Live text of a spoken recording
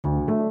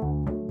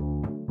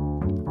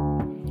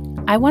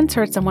I once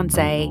heard someone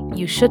say,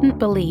 you shouldn't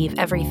believe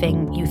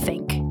everything you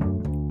think.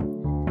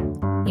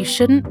 You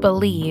shouldn't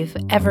believe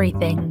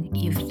everything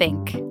you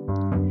think.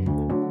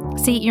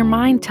 See, your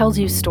mind tells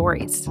you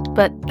stories,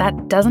 but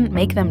that doesn't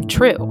make them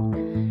true.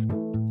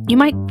 You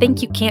might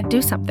think you can't do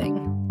something,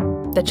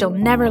 that you'll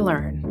never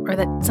learn, or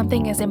that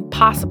something is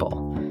impossible.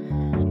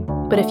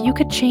 But if you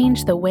could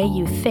change the way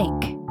you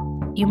think,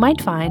 you might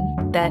find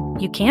that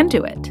you can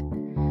do it,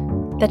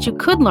 that you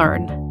could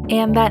learn,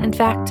 and that, in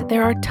fact,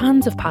 there are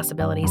tons of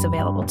possibilities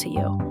available to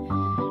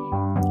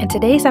you. In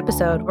today's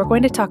episode, we're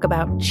going to talk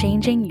about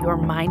changing your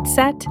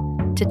mindset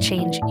to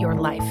change your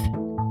life.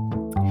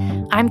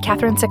 I'm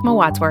Catherine Sickma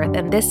Wadsworth,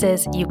 and this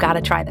is You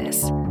Gotta Try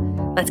This.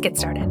 Let's get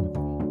started.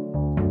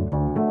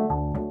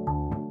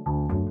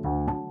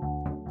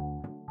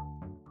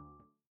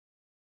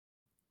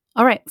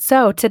 All right,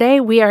 so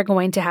today we are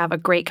going to have a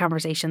great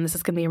conversation. This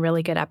is going to be a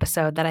really good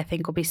episode that I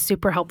think will be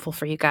super helpful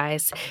for you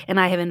guys. And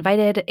I have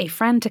invited a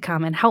friend to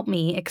come and help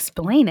me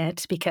explain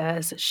it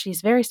because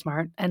she's very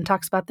smart and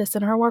talks about this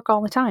in her work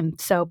all the time.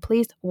 So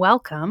please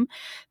welcome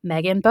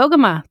Megan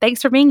Bogema.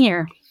 Thanks for being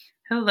here.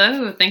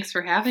 Hello, thanks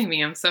for having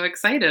me. I'm so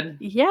excited.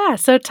 Yeah,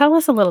 so tell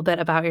us a little bit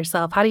about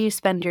yourself. How do you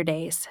spend your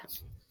days?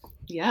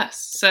 Yes,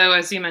 so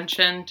as you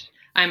mentioned,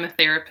 I'm a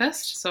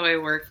therapist, so I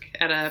work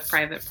at a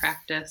private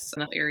practice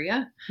in the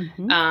area.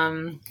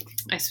 Mm-hmm.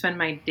 I spend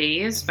my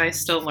days by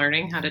still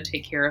learning how to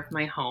take care of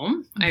my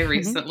home. I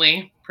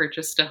recently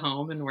purchased a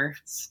home and we're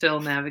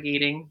still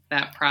navigating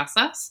that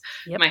process,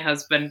 my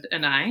husband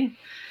and I.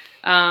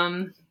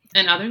 And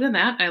other than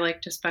that, I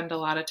like to spend a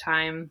lot of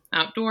time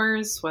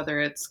outdoors, whether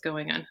it's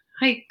going on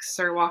hikes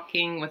or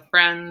walking with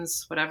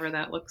friends, whatever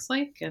that looks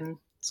like. And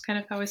it's kind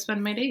of how I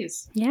spend my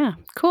days. Yeah,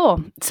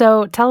 cool.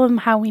 So tell them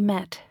how we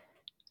met.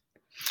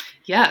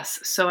 Yes.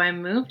 So I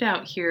moved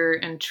out here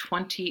in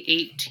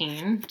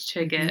 2018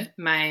 to get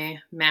my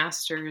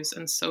master's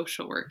in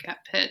social work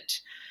at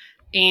Pitt.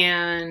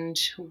 And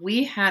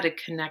we had a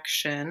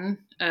connection,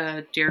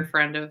 a dear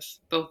friend of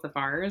both of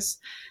ours,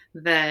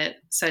 that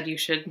said you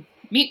should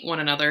meet one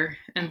another.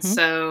 And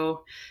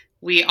so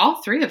we,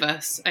 all three of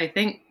us, I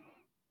think,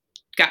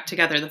 got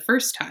together the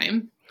first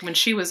time when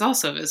she was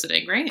also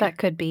visiting, right? That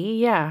could be,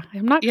 yeah.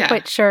 I'm not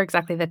quite sure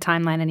exactly the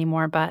timeline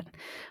anymore, but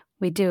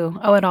we do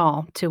owe it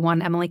all to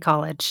one Emily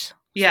College.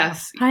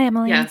 Yes. So, hi,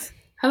 Emily. Yes.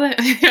 Hello.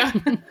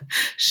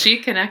 She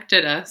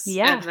connected us.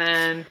 Yeah. And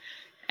then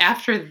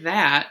after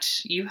that,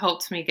 you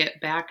helped me get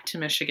back to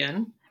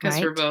Michigan because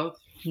we're both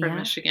from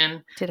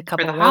Michigan. Did a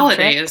couple for the road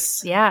holidays.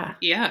 Trips. Yeah.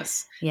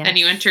 Yes. And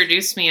you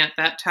introduced me at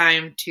that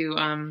time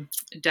to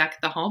Deck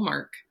the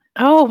Hallmark.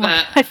 Oh,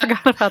 I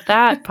forgot about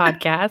that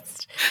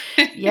podcast.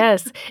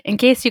 Yes. In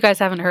case you guys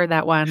haven't heard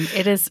that one,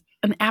 it is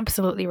an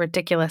absolutely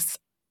ridiculous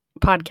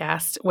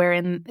podcast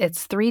wherein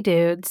it's three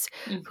dudes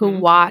who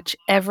watch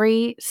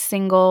every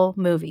single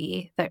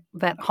movie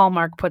that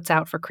Hallmark puts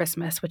out for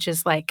Christmas, which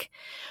is like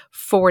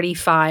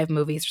 45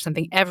 movies or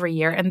something every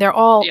year. And they're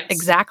all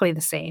exactly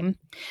the same,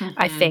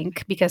 I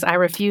think, because I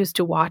refuse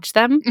to watch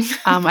them.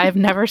 I've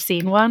never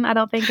seen one, I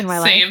don't think, in my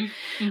life.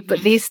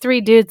 But these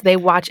three dudes, they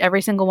watch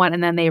every single one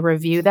and then they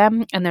review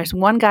them. And there's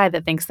one guy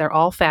that thinks they're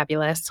all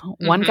fabulous.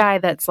 One guy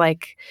that's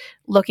like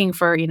looking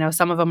for,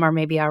 some of them are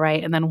maybe all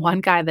right. And then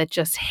one guy that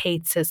just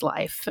hates his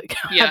life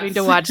having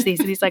to watch these.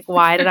 And he's like,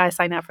 why did I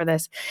sign up for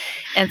this?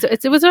 And so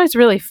it was always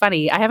really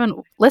funny. I haven't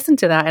listened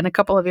to that in a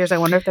couple of years. I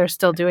wonder if they're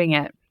still doing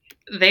it.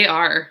 They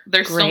are.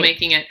 They're still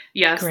making it.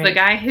 Yes. Great. The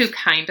guy who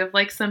kind of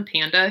likes some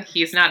Panda,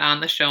 he's not on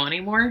the show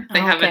anymore.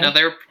 They have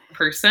another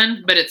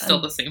person, but it's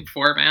still the same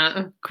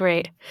format.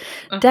 Great.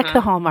 Deck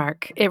the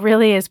Hallmark. It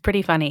really is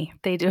pretty funny.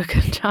 They do a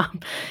good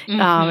job.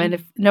 And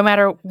if no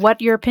matter what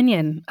your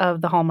opinion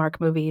of the Hallmark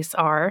movies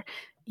are,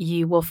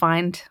 you will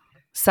find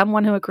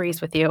someone who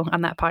agrees with you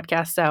on that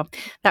podcast. So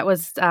that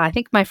was, I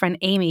think my friend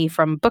Amy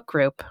from Book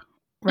Group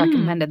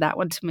recommended that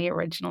one to me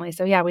originally.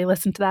 So yeah, we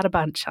listened to that a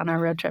bunch on our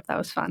road trip. That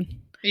was fun.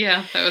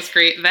 Yeah, that was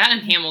great. That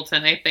and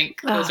Hamilton, I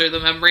think. Those are the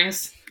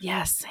memories.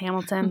 Yes,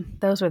 Hamilton.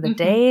 Those were the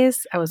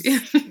days. I was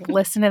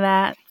listening to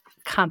that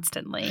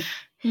constantly.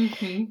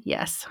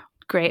 Yes.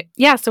 Great.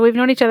 Yeah, so we've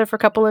known each other for a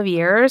couple of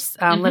years,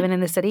 living in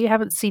the city. We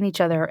haven't seen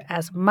each other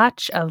as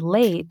much of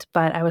late,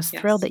 but I was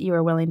thrilled that you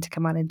were willing to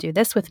come on and do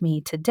this with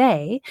me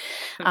today.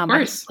 Of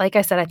course. Like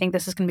I said, I think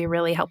this is going to be a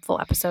really helpful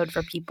episode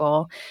for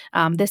people.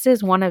 This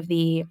is one of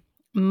the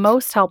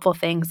most helpful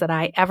things that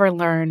I ever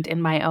learned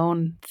in my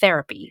own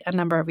therapy a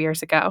number of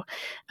years ago.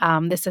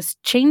 This has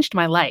changed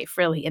my life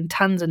really in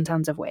tons and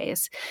tons of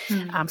ways.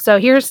 So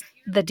here's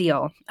the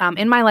deal.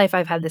 In my life,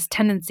 I've had this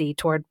tendency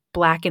toward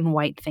black and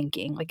white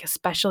thinking, like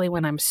especially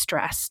when I'm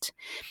stressed.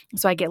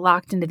 So I get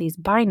locked into these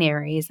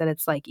binaries that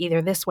it's like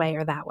either this way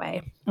or that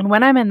way. And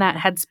when I'm in that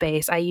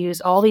headspace, I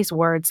use all these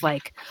words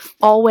like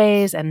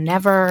always and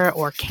never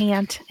or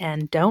can't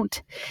and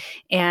don't.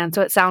 And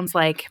so it sounds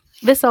like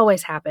this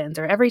always happens,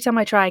 or every time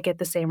I try, I get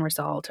the same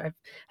result. Or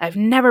I've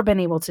never been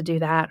able to do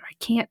that, or I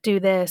can't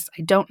do this,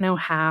 I don't know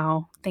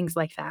how, things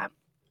like that.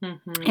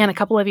 And a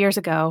couple of years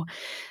ago,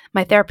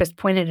 my therapist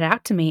pointed it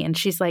out to me, and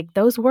she's like,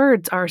 those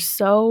words are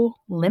so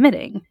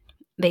limiting.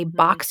 They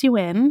box you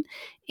in,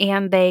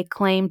 and they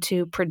claim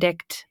to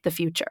predict the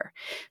future.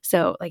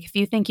 So, like, if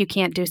you think you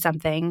can't do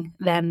something,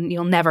 then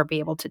you'll never be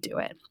able to do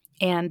it.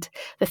 And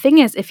the thing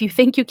is, if you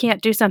think you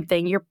can't do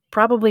something, you're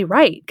probably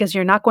right because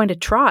you're not going to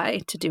try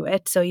to do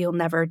it, so you'll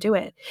never do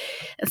it.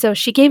 And so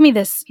she gave me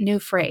this new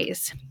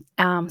phrase.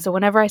 So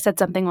whenever I said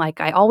something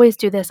like, I always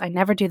do this, I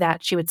never do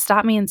that, she would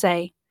stop me and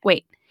say,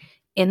 wait,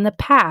 in the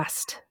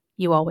past,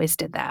 you always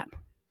did that.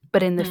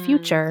 But in the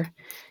future,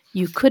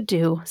 you could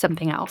do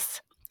something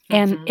else.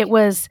 And it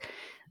was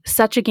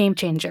such a game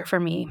changer for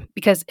me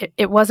because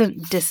it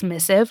wasn't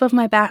dismissive of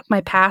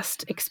my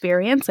past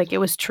experience. Like, it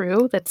was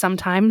true that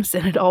sometimes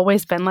it had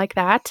always been like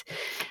that.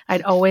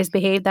 I'd always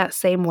behaved that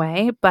same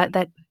way, but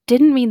that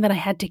didn't mean that I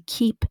had to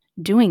keep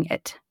doing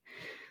it.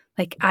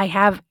 Like, I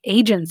have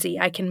agency.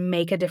 I can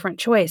make a different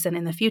choice. And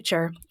in the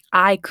future,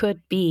 I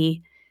could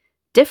be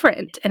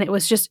different. And it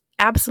was just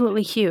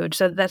absolutely huge.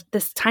 So that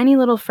this tiny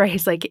little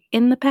phrase, like,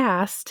 in the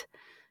past,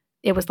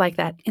 it was like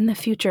that. In the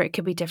future, it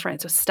could be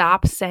different. So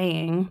stop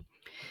saying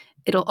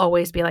it'll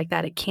always be like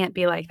that. It can't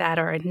be like that,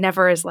 or it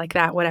never is like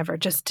that, whatever.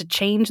 Just to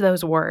change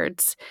those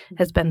words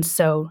has been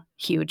so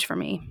huge for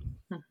me.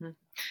 Mm-hmm.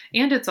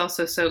 And it's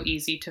also so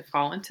easy to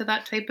fall into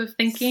that type of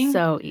thinking.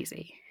 So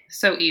easy.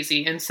 So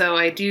easy. And so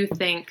I do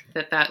think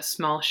that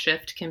small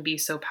shift can be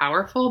so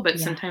powerful, but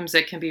sometimes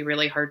it can be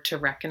really hard to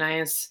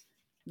recognize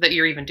that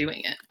you're even doing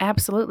it.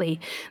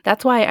 Absolutely.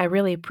 That's why I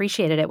really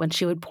appreciated it when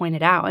she would point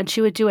it out. And she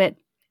would do it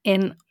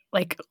in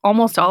like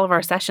almost all of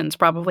our sessions,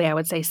 probably. I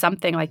would say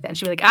something like that. And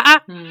she'd be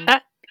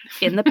like,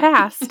 in the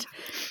past.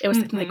 It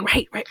was like,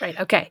 right.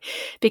 Okay.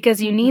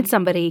 Because you need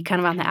somebody kind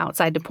of on the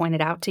outside to point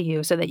it out to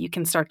you so that you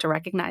can start to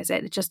recognize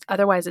it.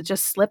 Otherwise it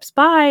just slips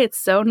by. It's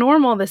so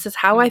normal. This is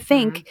how I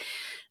think.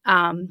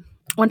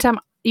 One time,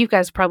 you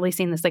guys have probably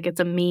seen this, like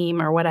it's a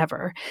meme or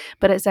whatever,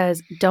 but it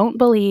says, don't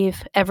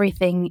believe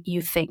everything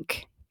you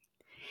think.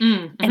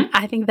 And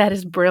I think that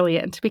is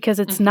brilliant because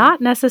it's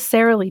not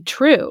necessarily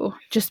true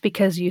just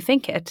because you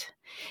think it.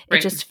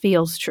 It just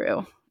feels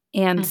true.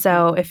 And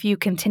so if you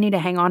continue to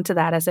hang on to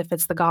that as if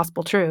it's the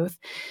gospel truth,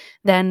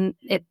 then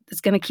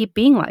it's going to keep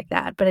being like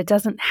that. But it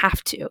doesn't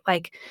have to.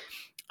 Like,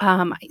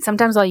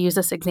 sometimes I'll use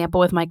this example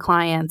with my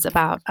clients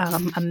about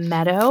a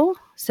meadow.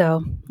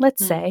 So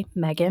let's say,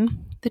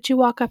 Megan, that you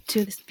walk up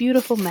to this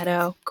beautiful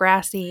meadow,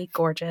 grassy,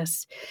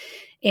 gorgeous,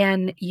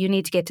 and you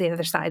need to get to the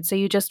other side. So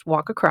you just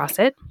walk across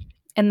it.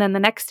 And then the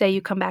next day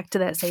you come back to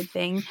that same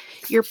thing.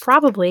 You're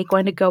probably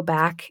going to go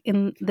back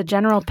in the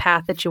general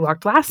path that you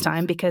walked last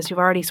time because you've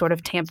already sort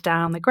of tamped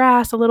down the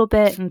grass a little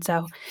bit. And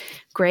so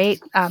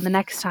great. The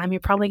next time you're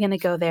probably going to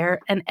go there.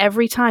 And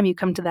every time you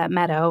come to that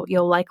meadow,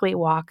 you'll likely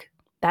walk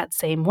that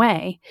same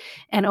way.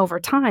 And over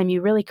time,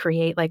 you really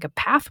create like a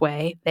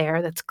pathway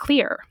there that's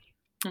clear.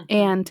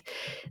 And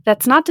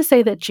that's not to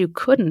say that you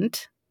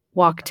couldn't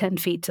walk 10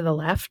 feet to the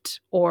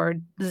left or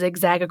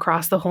zigzag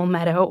across the whole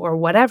meadow or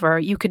whatever.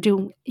 You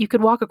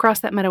could walk across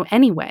that meadow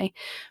anyway,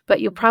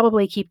 but you'll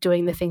probably keep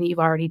doing the thing that you've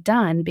already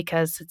done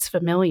because it's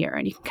familiar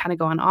and you can kind of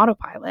go on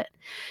autopilot.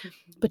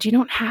 But you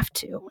don't have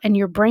to. And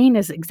your brain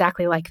is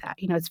exactly like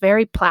that. You know, it's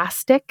very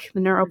plastic, the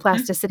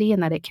neuroplasticity,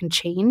 in that it can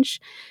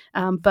change.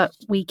 But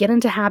we get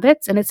into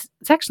habits, and it's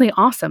actually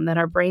awesome that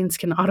our brains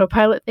can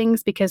autopilot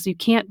things because you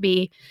can't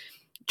be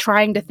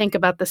trying to think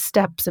about the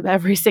steps of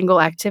every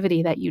single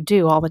activity that you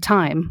do all the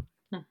time.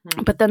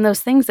 But then those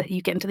things that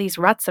you get into these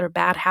ruts that are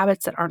bad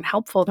habits that aren't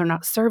helpful, they're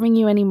not serving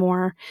you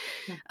anymore.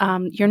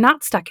 You're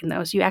not stuck in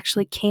those. You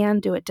actually can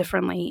do it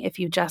differently if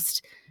you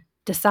just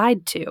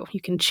decide to. You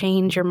can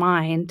change your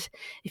mind.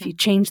 If you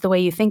change the way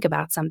you think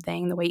about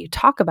something, the way you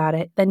talk about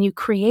it, then you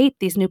create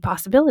these new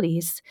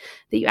possibilities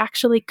that you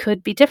actually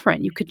could be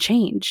different. You could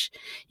change.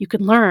 You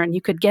could learn.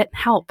 You could get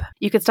help.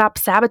 You could stop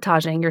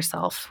sabotaging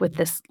yourself with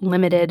this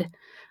limited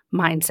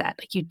mindset.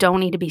 Like, you don't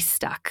need to be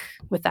stuck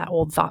with that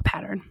old thought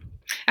pattern.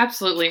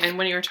 Absolutely. And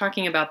when you were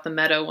talking about the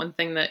meadow, one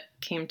thing that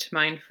came to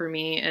mind for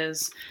me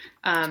is,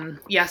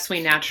 yes,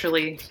 we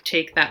naturally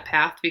take that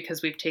path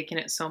because we've taken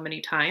it so many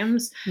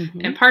times.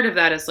 And part of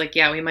that is like,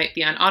 yeah, we might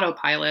be on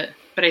autopilot,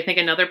 but I think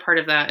another part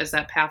of that is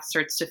that path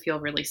starts to feel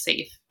really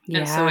safe.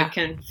 And so it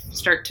can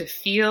start to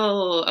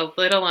feel a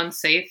little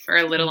unsafe or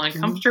a little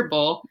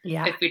uncomfortable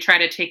if we try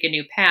to take a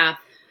new path.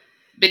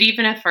 But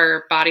even if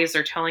our bodies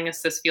are telling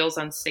us this feels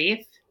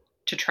unsafe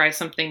to try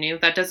something new,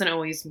 that doesn't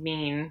always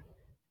mean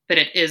that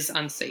it is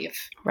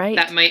unsafe. Right.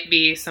 That might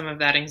be some of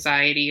that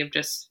anxiety of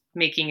just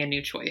making a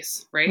new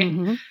choice,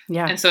 right?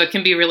 Yeah. And so it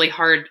can be really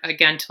hard,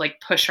 again, to like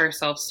push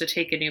ourselves to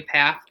take a new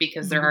path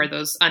because there are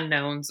those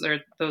unknowns or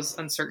those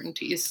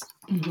uncertainties.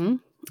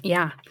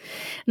 Yeah.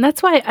 And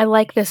that's why I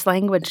like this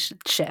language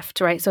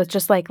shift, right? So it's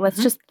just like,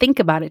 let's just think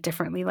about it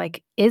differently.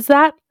 Like, is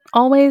that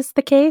always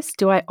the case?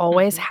 Do I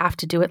always have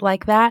to do it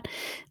like that?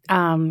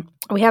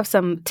 We have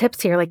some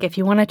tips here. Like, if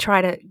you want to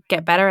try to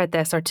get better at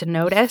this or to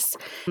notice,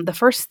 the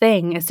first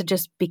thing is to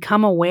just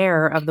become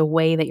aware of the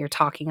way that you're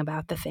talking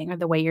about the thing or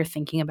the way you're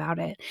thinking about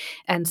it.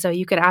 And so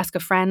you could ask a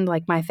friend,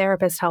 like my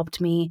therapist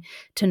helped me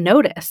to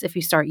notice if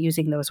you start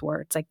using those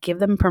words, like give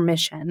them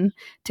permission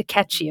to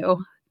catch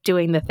you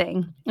doing the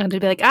thing. And to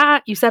be like,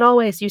 you said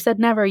always, you said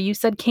never, you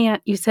said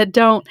can't, you said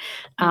don't,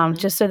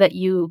 just so that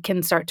you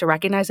can start to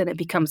recognize and it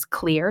becomes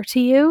clear to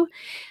you.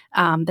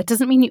 That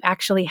doesn't mean you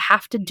actually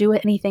have to do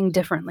anything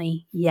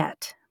differently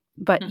yet,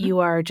 but you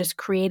are just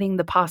creating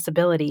the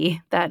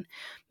possibility that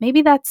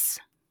maybe that's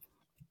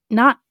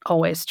not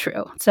always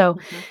true. So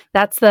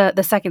that's the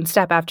second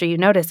step after you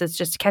notice, is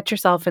just to catch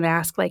yourself and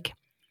ask, like,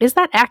 is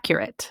that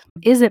accurate?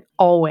 Is it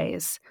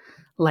always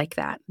like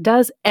that?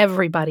 Does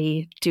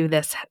everybody do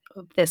this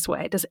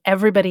way? Does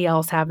everybody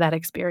else have that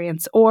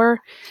experience? Or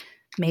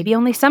maybe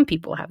only some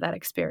people have that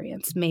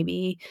experience.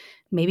 Maybe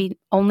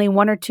only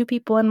one or two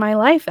people in my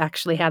life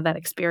actually had that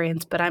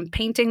experience, but I'm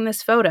painting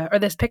this photo or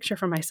this picture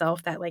for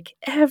myself that like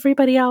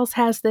everybody else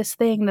has this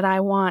thing that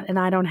I want and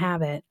I don't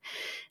have it.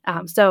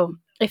 So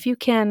if you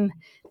can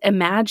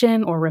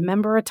imagine or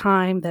remember a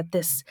time that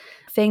this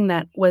thing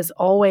that was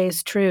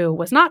always true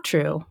was not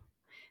true,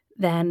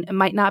 then it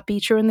might not be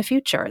true in the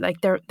future.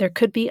 Like there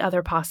could be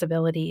other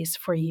possibilities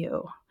for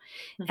you.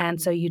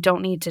 And so you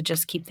don't need to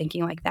just keep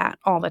thinking like that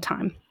all the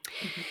time.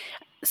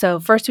 So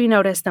first we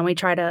notice, then we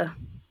try to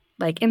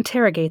like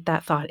interrogate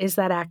that thought. Is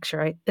that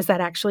accurate? Is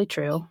that actually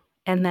true?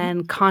 And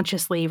then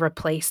consciously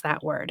replace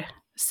that word.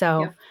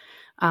 So,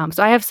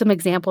 so I have some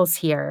examples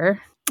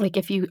here. Like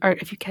if you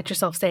catch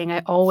yourself saying, I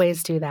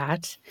always do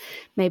that,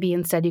 maybe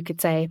instead you could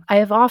say, I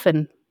have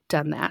often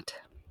done that.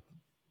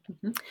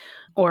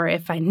 Or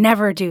if I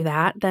never do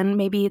that, then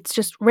maybe it's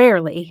just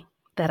rarely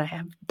that I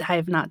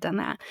have not done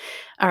that,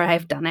 or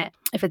I've done it.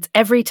 If it's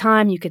every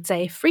time, you could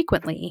say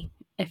frequently.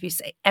 If you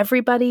say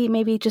everybody,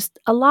 maybe just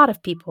a lot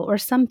of people or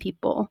some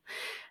people.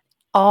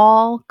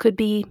 All could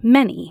be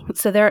many.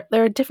 So there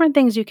are different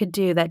things you could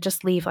do that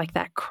just leave like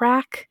that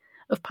crack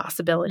of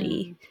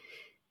possibility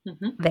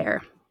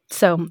there.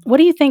 So what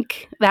do you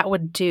think that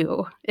would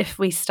do if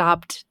we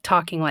stopped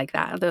talking like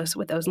that,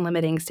 with those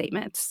limiting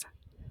statements?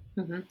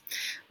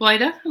 Well, I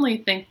definitely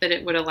think that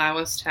it would allow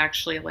us to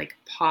actually like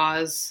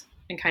pause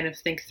and kind of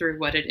think through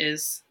what it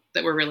is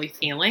that we're really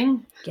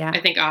feeling. Yeah. I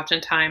think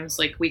oftentimes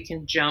like we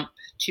can jump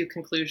to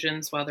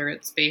conclusions, whether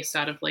it's based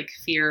out of like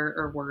fear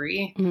or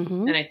worry.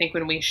 And I think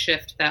when we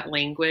shift that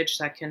language,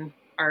 that can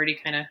already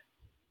kind of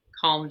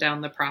calm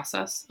down the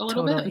process a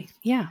little bit.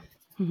 Yeah.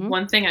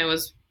 One thing I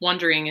was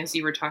wondering as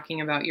you were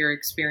talking about your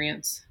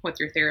experience with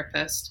your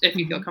therapist, if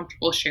you feel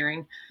comfortable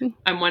sharing,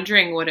 I'm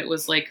wondering what it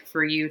was like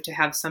for you to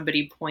have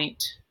somebody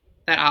point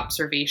that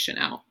observation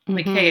out.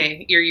 Like,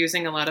 hey, you're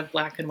using a lot of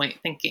black and white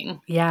thinking.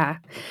 Yeah.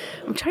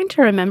 I'm trying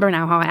to remember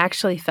now how I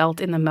actually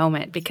felt in the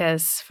moment,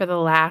 because for the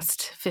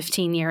last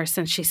 15 years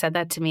since she said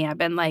that to me, I've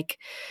been like,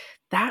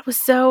 that was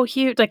so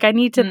huge. Like I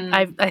need to,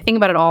 I think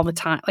about it all the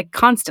time, like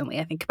constantly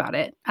I think about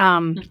it.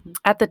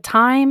 At the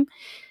time,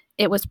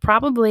 it was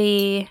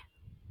probably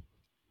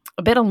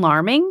a bit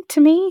alarming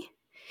to me.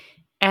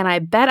 And I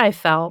bet I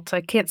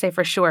can't say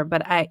for sure,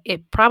 but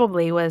it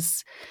probably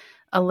was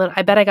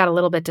I bet I got a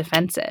little bit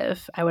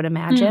defensive, I would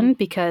imagine,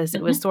 because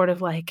it was sort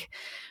of like,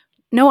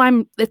 no,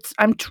 I'm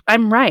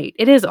right.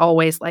 It is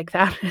always like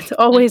that. It's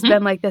always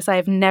been like this.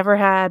 I've never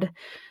had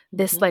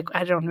this, like,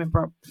 I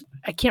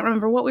can't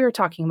remember what we were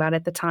talking about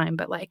at the time,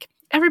 but like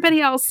everybody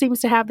else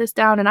seems to have this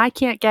down and I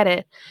can't get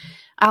it.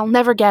 I'll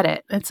never get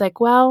it. It's like,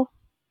 well,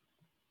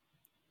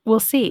 we'll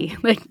see.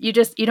 Like you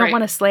don't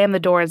want to slam the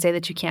door and say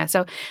that you can't.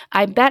 So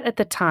I bet at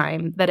the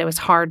time that it was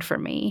hard for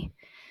me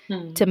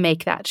to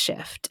make that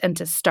shift and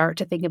to start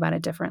to think about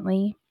it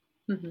differently,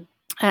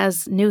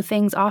 as new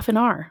things often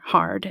are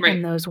hard,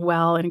 and those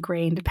well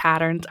ingrained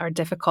patterns are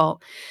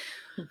difficult.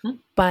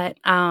 But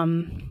I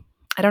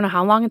don't know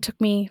how long it took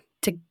me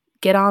to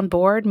get on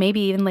board.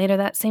 Maybe even later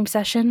that same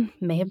session,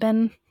 may have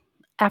been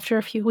after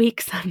a few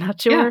weeks. I'm not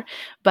sure. Yeah.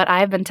 But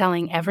I've been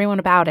telling everyone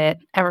about it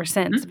ever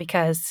since,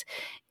 because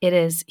it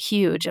is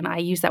huge. And I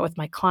use that with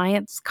my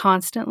clients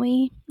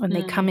constantly when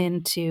they come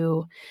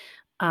into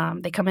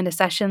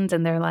sessions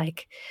and they're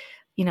like,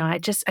 I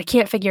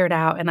can't figure it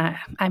out and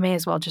I may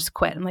as well just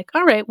quit. I'm like,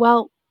 all right,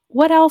 well,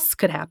 what else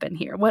could happen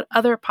here? What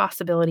other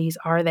possibilities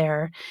are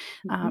there?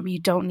 You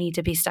don't need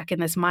to be stuck in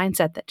this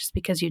mindset that just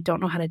because you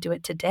don't know how to do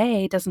it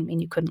today doesn't mean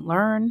you couldn't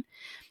learn.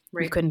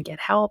 You couldn't get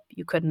help.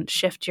 You couldn't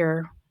shift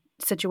your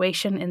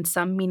situation in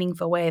some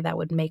meaningful way that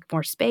would make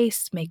more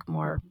space, make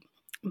more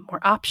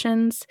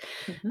options.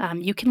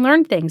 You can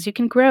learn things. You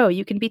can grow.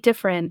 You can be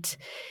different.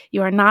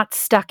 You are not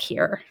stuck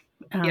here.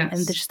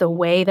 And just the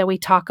way that we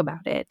talk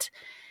about it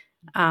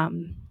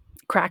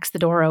cracks the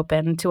door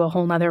open to a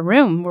whole nother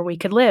room where we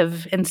could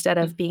live instead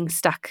of being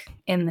stuck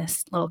in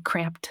this little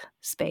cramped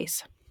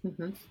space.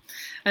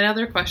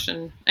 Another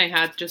question I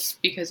had,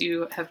 just because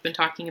you have been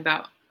talking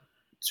about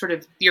sort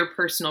of your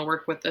personal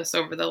work with this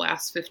over the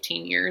last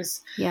 15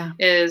 years,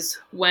 is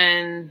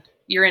when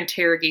you're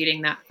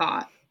interrogating that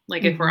thought,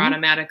 like if we're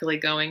automatically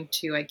going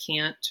to, I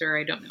can't, or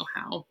I don't know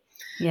how.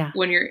 Yeah.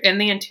 When you're in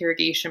the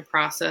interrogation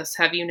process,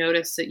 have you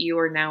noticed that you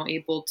are now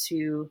able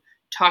to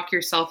talk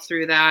yourself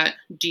through that?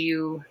 Do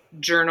you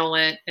journal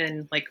it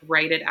and like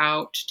write it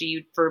out? Do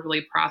you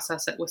verbally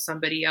process it with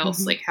somebody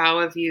else? Like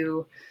how have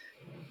you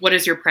what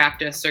is your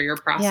practice or your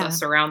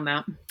process around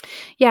that?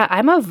 Yeah,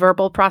 I'm a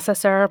verbal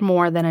processor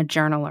more than a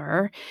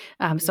journaler.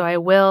 So I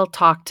will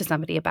talk to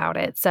somebody about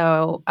it.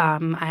 So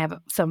I have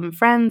some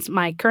friends,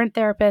 my current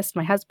therapist,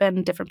 my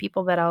husband, different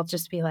people that I'll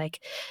just be like,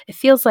 it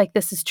feels like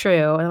this is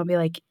true. And I'll be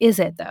like, is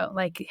it though?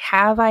 Like,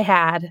 have I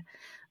had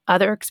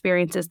other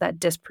experiences that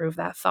disprove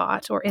that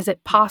thought? Or is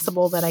it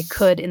possible that I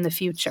could in the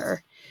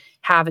future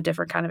have a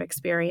different kind of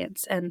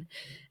experience? And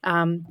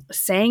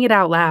saying it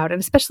out loud,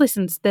 and especially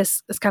since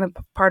this is kind of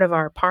part of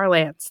our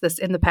parlance, this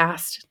in the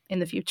past, in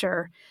the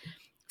future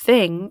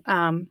thing,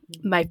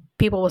 my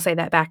people will say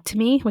that back to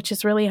me, which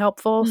is really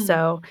helpful.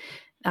 So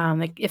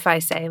like if I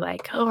say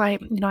like, oh, I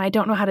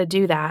don't know how to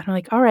do that, I'm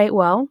like, all right,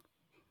 well,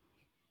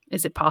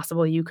 is it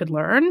possible you could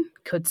learn?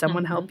 Could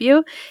someone help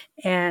you?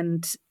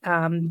 And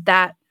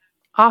that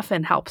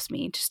often helps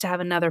me just to have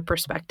another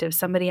perspective,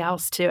 somebody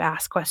else to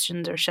ask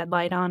questions or shed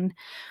light on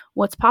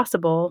what's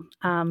possible.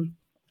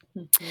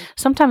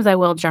 Sometimes I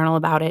will journal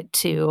about it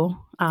too,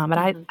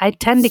 but I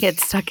tend to get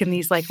stuck in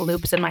these like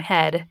loops in my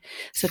head.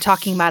 So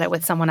talking about it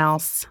with someone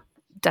else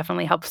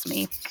definitely helps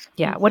me.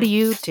 Yeah. What do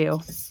you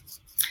do?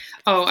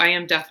 Oh, I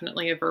am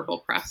definitely a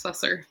verbal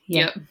processor.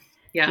 Yep.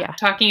 Yeah.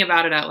 Talking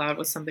about it out loud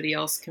with somebody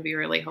else can be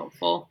really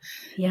helpful.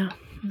 Yeah.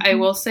 I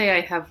will say I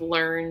have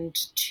learned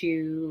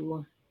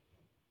to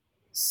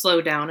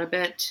slow down a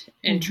bit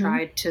and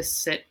try to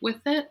sit with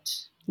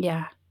it.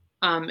 Yeah.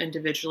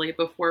 Individually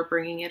before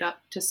bringing it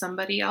up to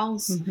somebody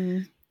else.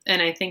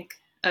 And I think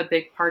a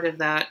big part of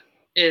that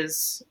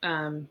is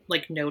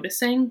like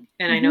noticing.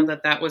 And I know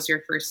that was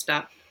your first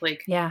step.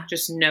 Like,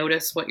 just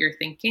notice what you're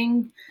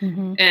thinking.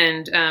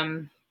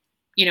 And,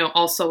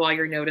 also while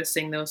you're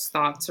noticing those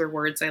thoughts or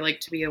words, I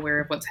like to be aware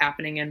of what's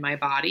happening in my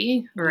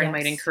body, or I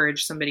might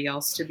encourage somebody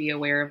else to be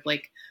aware of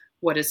like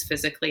what is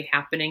physically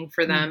happening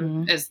for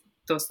them as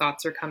those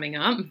thoughts are coming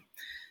up.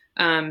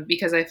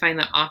 Because I find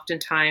that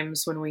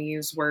oftentimes when we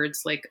use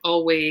words like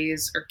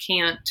always or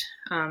can't,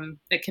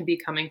 it can be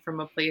coming from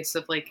a place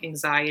of like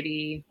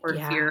anxiety or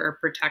fear or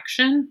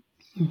protection.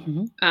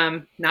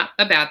 Not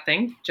a bad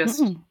thing,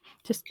 just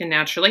can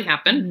naturally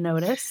happen.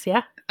 Notice,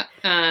 yeah.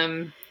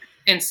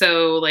 And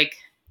so like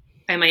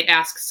I might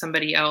ask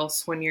somebody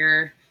else, when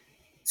you're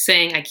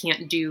saying I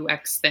can't do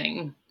X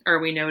thing, are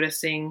we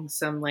noticing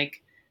some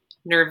like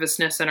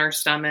nervousness in our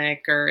stomach,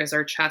 or is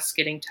our chest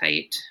getting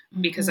tight?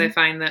 Because I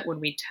find that when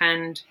we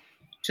tend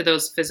to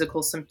those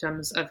physical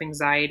symptoms of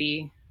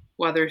anxiety,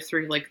 whether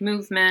through like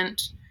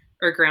movement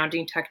or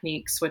grounding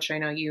techniques, which I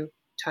know you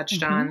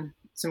touched on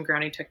some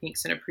grounding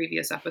techniques in a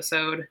previous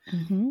episode,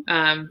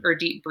 or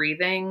deep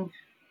breathing,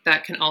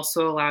 that can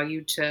also allow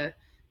you to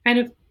kind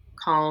of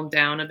calm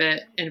down a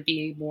bit and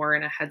be more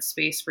in a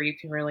headspace where you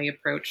can really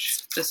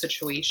approach the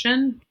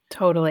situation.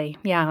 Totally.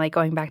 Yeah. Like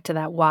going back to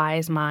that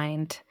wise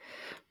mind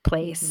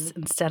place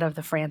instead of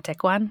the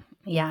frantic one.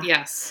 Yeah.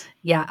 Yes.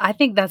 Yeah. I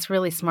think that's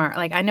really smart.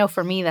 Like I know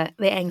for me that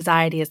the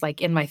anxiety is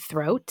like in my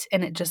throat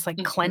and it just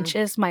like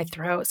clenches my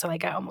throat. So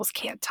like I almost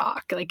can't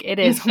talk. Like it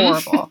is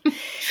horrible.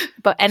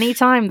 But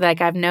anytime like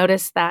I've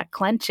noticed that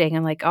clenching,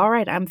 I'm like, all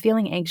right, I'm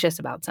feeling anxious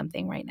about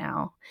something right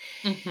now.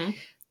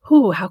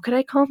 How could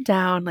I calm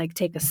down? Like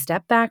take a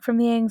step back from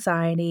the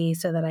anxiety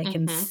so that I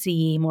can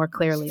see more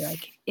clearly,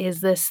 like, is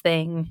this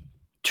thing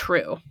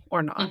true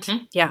or not?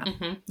 Yeah.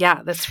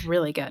 That's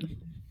really good.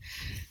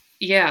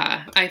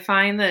 Yeah. I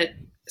find that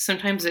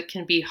sometimes it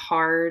can be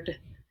hard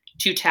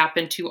to tap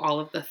into all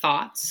of the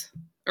thoughts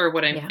or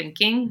what I'm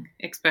thinking,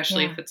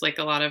 especially if it's like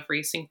a lot of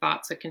racing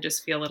thoughts. It can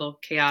just feel a little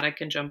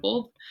chaotic and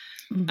jumbled.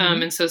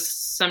 And so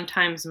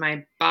sometimes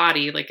my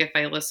body, like if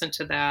I listen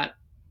to that,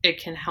 it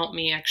can help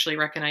me actually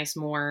recognize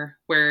more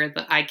where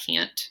the I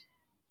can't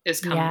is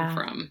coming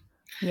from.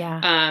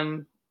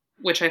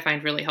 Which I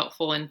find really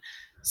helpful. And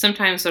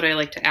sometimes what I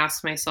like to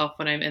ask myself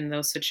when I'm in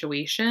those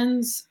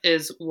situations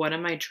is, what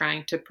am I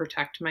trying to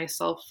protect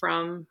myself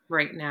from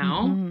right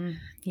now?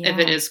 If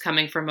it is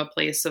coming from a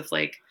place of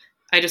like,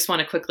 I just want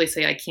to quickly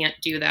say I can't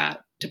do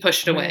that, to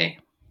push it away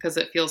because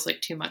it feels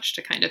like too much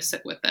to kind of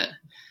sit with it.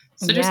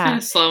 So just kind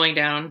of slowing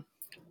down.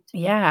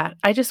 Yeah.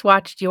 I just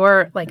watched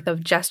your, like the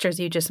gestures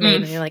you just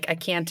made and you're like, I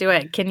can't do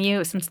it. Can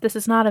you, since this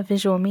is not a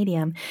visual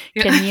medium,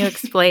 can you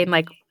explain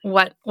like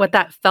what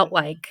that felt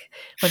like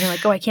when you're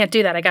like, oh, I can't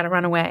do that. I got to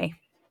run away.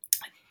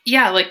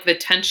 Yeah. Like the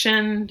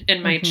tension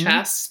in my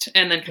chest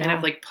and then kind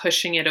of like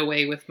pushing it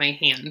away with my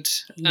hand.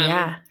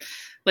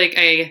 Like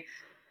I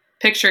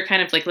picture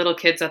kind of like little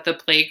kids at the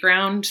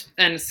playground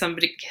and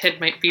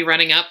kid might be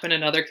running up and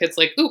another kid's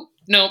like, ooh,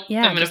 nope,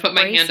 I'm going to put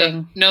my hand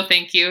up. No,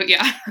 thank you.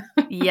 Yeah.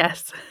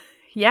 Yes.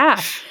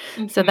 Yeah.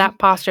 So that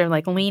posture,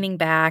 like leaning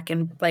back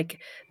and like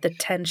the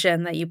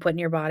tension that you put in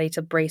your body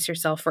to brace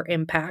yourself for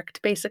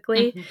impact,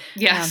 basically.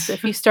 Yes. So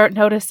if you start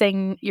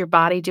noticing your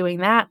body doing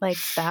that, like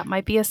that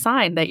might be a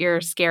sign that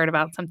you're scared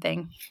about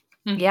something.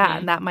 Yeah.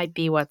 And that might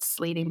be what's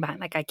leading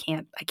behind. Like, I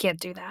can't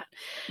do that.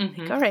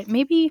 Like, all right,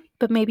 maybe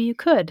you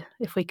could,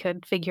 if we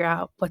could figure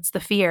out what's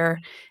the fear.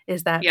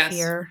 Is that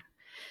fear?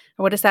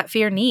 What does that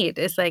fear need?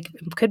 It's like,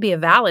 it could be a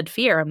valid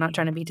fear. I'm not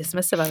trying to be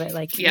dismissive of it.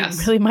 Like, you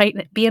really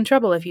might be in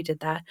trouble if you did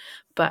that.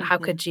 But how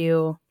could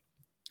you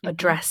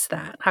address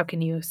that? How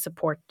can you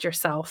support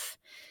yourself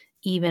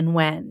even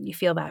when you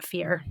feel that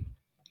fear?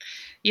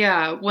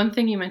 Yeah, one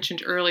thing you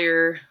mentioned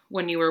earlier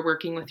when you were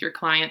working with your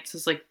clients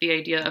is like the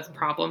idea of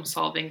problem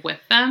solving with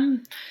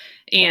them.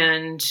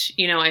 And,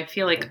 I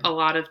feel like a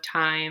lot of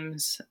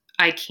times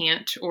I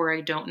can't or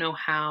I don't know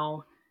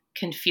how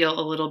can feel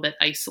a little bit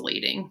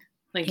isolating.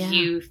 Like Yeah.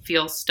 you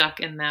feel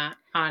stuck in that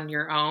on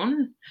your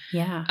own.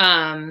 Yeah.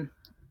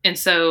 And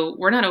so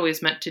we're not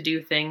always meant to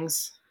do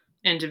things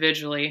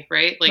individually,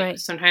 right? Like Right.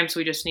 sometimes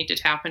we just need to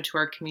tap into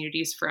our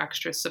communities for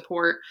extra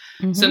support.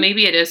 So Mm-hmm.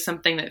 maybe it is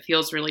something that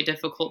feels really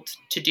difficult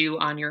to do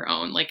on your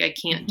own. Like I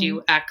can't Mm-hmm.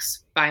 do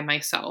X by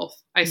myself.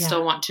 I Yeah.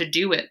 still want to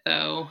do it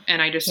though. And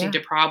I just Yeah. need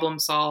to problem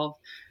solve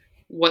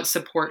what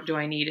support do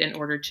I need in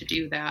order to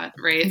do that,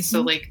 right? So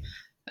Mm-hmm. like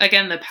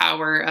again, the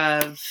power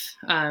of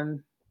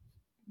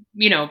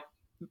you know,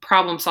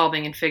 problem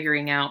solving and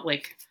figuring out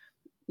like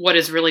what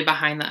is really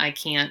behind the I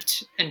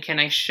can't, and can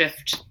I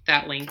shift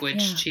that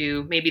language Yeah.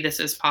 to maybe this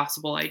is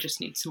possible. I just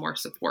need some more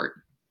support.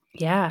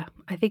 Yeah,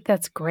 I think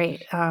that's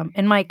great.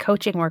 In my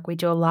coaching work, we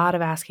do a lot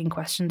of asking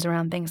questions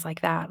around things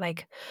like that.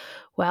 Like,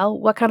 well,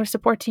 what kind of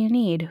support do you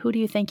need? Who do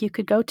you think you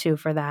could go to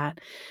for that?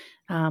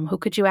 Who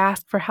could you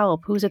ask for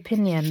help? Whose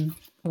opinion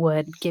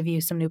would give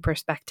you some new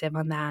perspective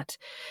on that?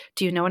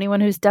 Do you know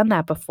anyone who's done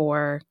that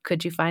before?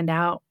 Could you find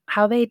out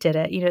how they did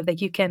it?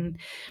 Like you can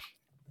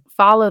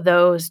follow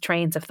those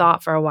trains of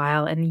thought for a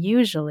while, and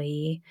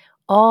usually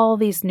all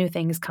these new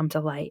things come to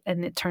light,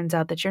 and it turns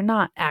out that you're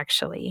not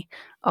actually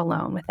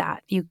alone with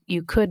that.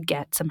 You could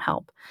get some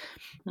help.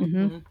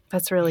 Mm-hmm.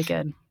 That's really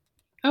good.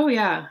 Oh,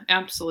 yeah,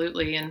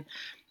 absolutely. And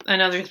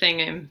another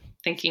thing I'm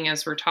thinking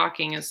as we're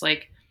talking is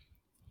like,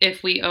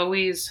 if we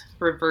always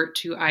revert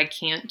to I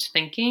can't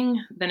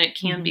thinking, then it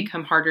can Mm-hmm.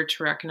 become harder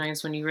to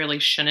recognize when you really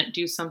shouldn't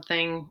do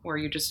something or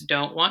you just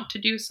don't want to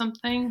do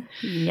something.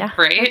 Yeah,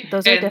 Right.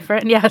 those are And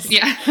different. Yes.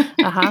 yeah.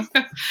 Uh-huh.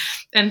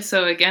 And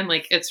so again,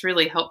 like it's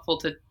really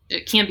helpful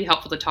it can be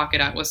helpful to talk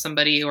it out with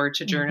somebody or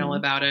to journal Mm-hmm.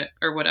 about it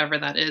or whatever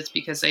that is,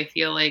 because I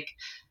feel like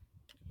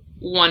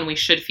one, we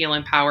should feel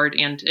empowered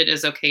and it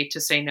is okay to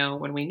say no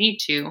when we need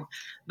to.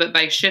 But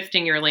by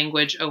shifting your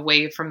language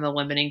away from the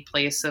limiting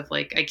place of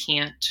like, I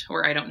can't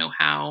or I don't know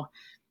how,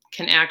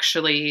 can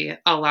actually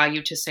allow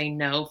you to say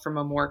no from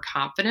a more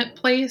confident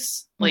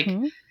place. Like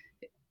Mm-hmm.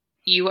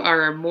 you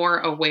are more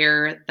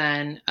aware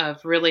then of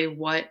really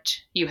what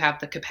you have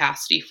the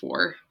capacity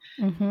for.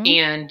 Mm-hmm.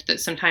 And that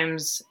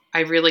sometimes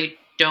I really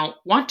don't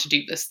want to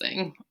do this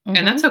thing. And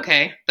Mm-hmm. that's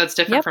okay. That's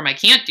different Yep. from I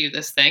can't do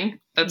this thing.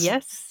 That's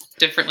Yes.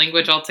 different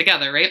language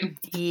altogether, right?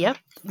 Yep.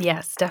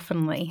 Yes,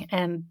 definitely.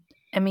 And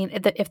I mean,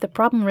 if the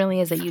problem really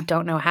is that you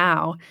don't know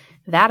how,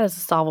 that is a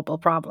solvable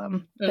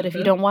problem. But if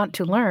you Mm-hmm. don't want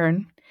to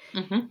learn,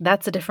 Mm-hmm.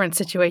 that's a different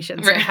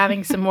situation. So Right.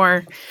 having some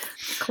more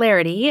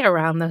clarity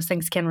around those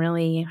things can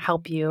really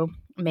help you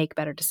make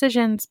better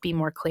decisions, be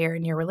more clear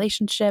in your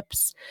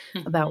relationships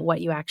about Mm-hmm.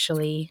 what you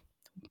actually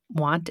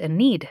want and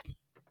need.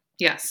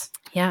 Yes,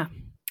 Yeah.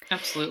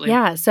 absolutely.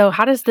 Yeah. So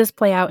how does this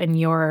play out in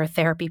your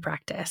therapy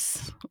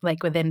practice,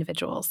 like with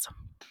individuals?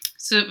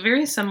 So,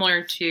 very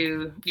similar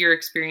to your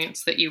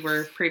experience that you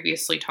were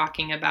previously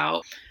talking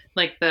about,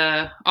 like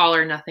the all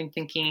or nothing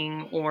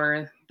thinking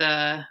or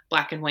the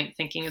black and white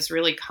thinking is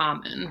really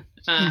common.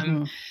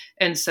 Mm-hmm.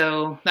 And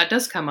so that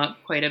does come up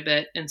quite a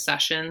bit in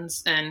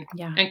sessions, and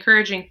Yeah.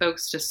 encouraging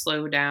folks to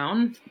slow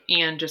down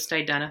and just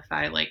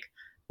identify like,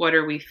 what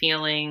are we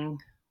feeling?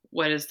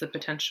 What is the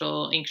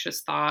potential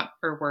anxious thought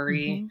or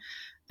worry? Mm-hmm.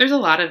 There's a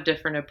lot of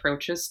different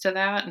approaches to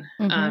that,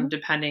 Mm-hmm.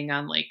 depending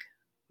on like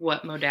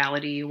what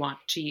modality you want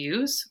to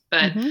use.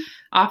 But Mm-hmm.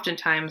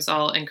 oftentimes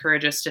I'll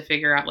encourage us to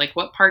figure out like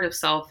what part of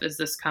self is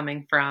this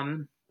coming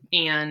from?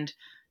 And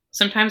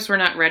sometimes we're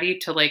not ready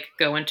to like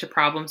go into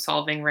problem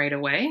solving right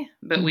away,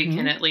 but we can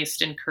Mm-hmm. at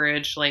least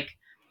encourage like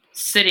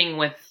sitting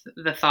with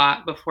the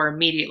thought before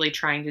immediately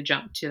trying to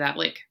jump to that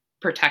like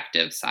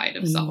protective side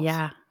of self.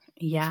 Yeah.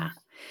 Yeah.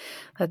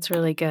 That's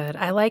really good.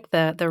 I like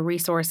the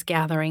resource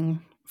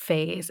gathering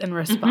phase in Hmm.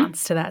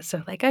 response to that.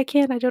 So like, I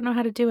don't know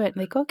how to do it.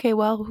 Like, okay,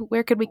 well,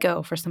 where could we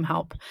go for some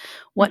help?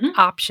 What Hmm.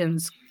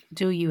 options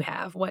do you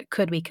have? What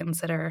could we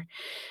consider?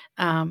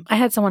 I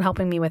had someone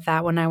helping me with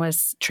that when I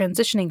was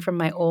transitioning from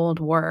my old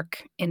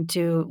work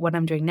into what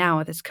I'm doing now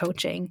with this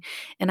coaching.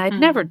 And I'd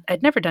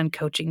never done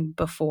coaching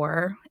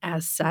before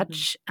as Hmm.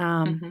 such.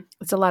 Hmm.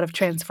 It's a lot of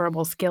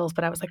transferable skills,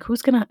 but I was like,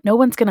 no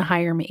one's gonna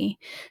hire me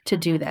to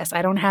do Hmm. this.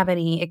 I don't have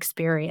any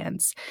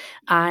experience.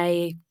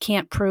 I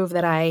can't prove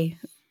that I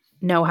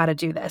know how to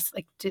do this.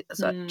 Like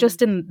so Hmm.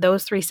 just in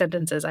those 3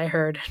 sentences, I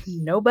heard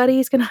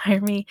nobody's going to hire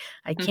me.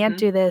 I can't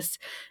Hmm. do this.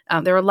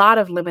 There were a lot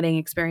of limiting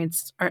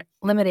experience or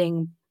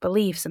limiting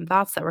beliefs and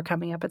thoughts that were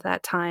coming up at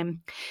that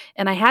time.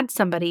 And I had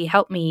somebody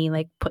help me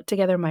like put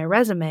together my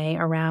resume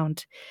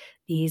around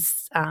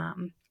these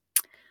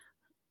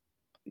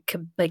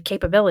like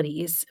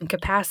capabilities and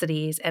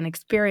capacities and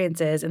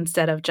experiences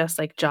instead of just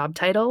like job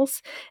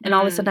titles. And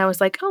all of a sudden I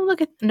was like, oh,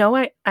 look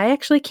I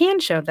actually can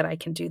show that I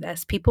can do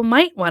this. People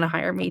might want to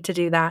hire me to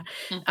do that.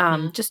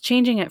 Just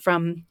changing it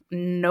from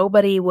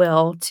nobody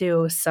will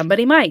to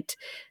somebody might.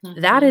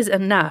 That is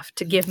enough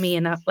to give me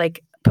enough,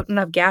 like put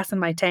enough gas in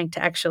my tank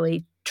to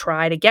actually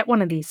try to get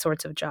one of these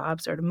sorts of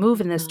jobs or to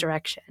move in this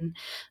direction.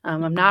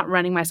 I'm not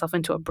running myself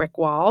into a brick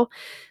wall.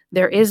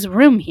 There is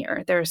room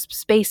here. There's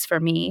space for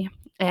me.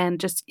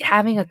 And just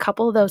having a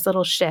couple of those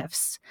little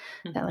shifts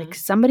that like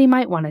somebody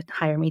might want to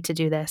hire me to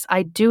do this.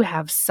 I do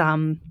have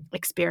some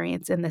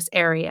experience in this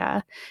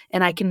area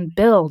and I can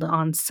build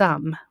on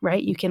some,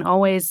 right? You can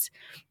always,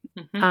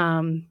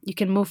 you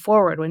can move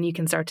forward when you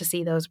can start to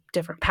see those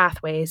different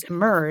pathways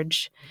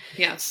emerge.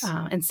 Yes.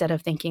 Instead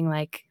of thinking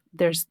like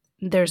there's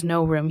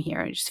no room here.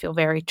 I just feel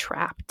very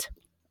trapped.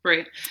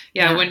 Right.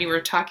 Yeah. When you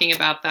were talking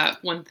about that,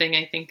 one thing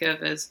I think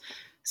of is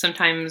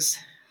sometimes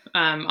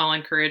I'll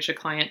encourage a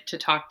client to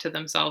talk to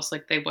themselves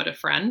like they would a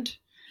friend.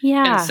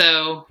 Yeah. And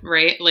so,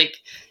 right, like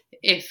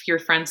if your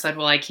friend said,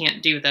 well, I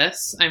can't do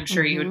this, I'm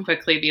sure you would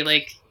quickly be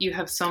like, you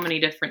have so many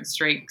different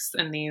strengths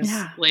and these,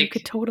 like, you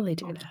could totally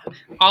do that.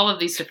 All of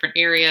these different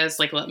areas.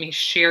 Like, let me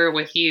share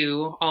with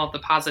you all the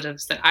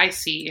positives that I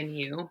see in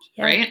you.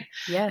 Right.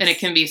 Yes. And it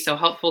can be so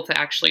helpful to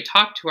actually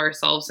talk to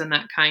ourselves in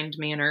that kind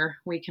manner.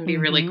 We can be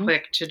really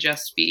quick to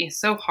just be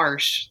so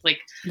harsh, like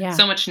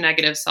so much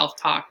negative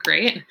self-talk.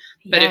 Right.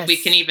 But if we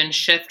can even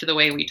shift the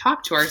way we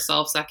talk to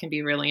ourselves, that can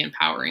be really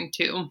empowering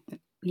too.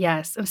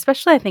 Yes,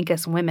 especially I think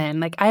as women,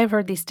 like I have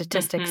heard these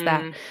statistics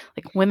that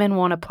like women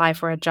won't apply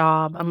for a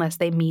job unless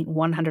they meet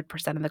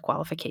 100% of the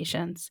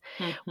qualifications.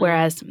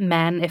 Whereas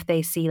men, if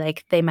they see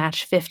like they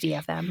match 50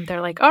 of them,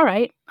 they're like, all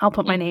right, I'll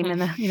put my name in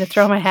the,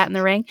 throw my hat in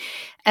the ring.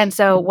 And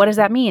so what does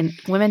that mean?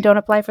 Women don't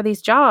apply for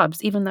these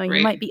jobs, even though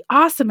you might be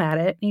awesome at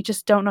it. You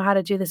just don't know how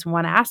to do this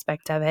one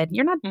aspect of it.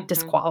 You're not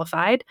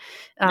disqualified.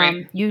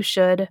 You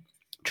should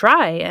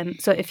try.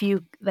 And so if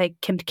you like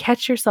can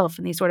catch yourself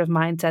in these sort of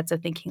mindsets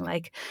of thinking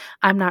like,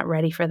 I'm not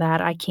ready for that,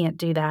 I can't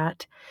do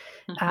that.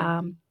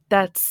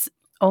 That's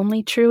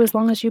only true as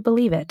long as you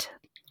believe it.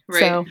 Right.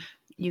 So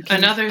you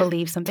can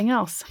believe something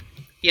else.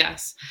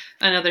 Yes.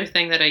 Another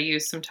thing that I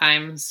use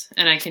sometimes,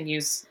 and I can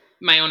use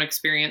my own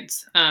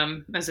experience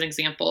as an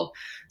example.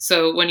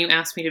 So when you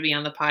asked me to be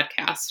on the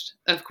podcast,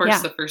 of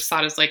course, the first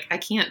thought is like, I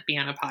can't be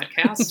on a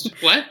podcast.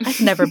 What? I've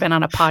never been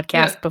on a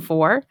podcast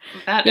before.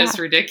 That is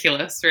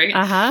ridiculous, right?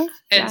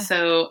 And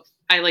so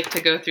I like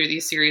to go through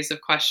these series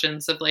of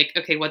questions of like,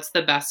 okay, what's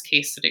the best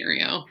case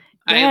scenario?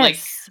 I like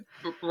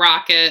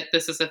rock it.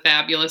 This is a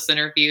fabulous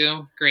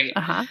interview. Great.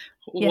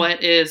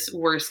 What is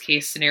worst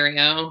case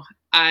scenario?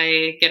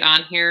 I get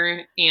on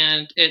here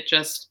and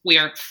we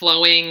aren't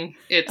flowing.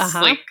 It's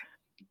like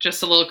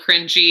just a little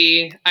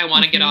cringy. I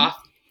want to get off,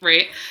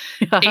 right?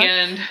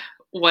 And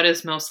what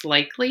is most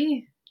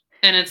likely?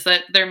 And it's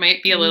that there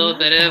might be a little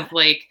bit of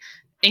like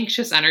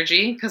anxious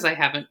energy because I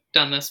haven't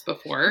done this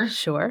before.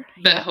 Sure.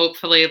 But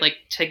hopefully like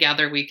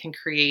together we can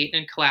create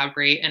and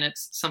collaborate and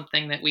it's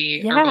something that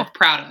we are both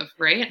proud of,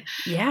 right?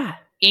 Yeah.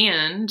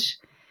 And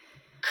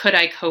could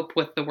I cope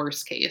with the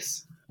worst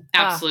case?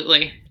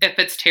 Absolutely. If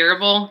it's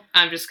terrible,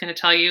 I'm just going to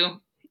tell you,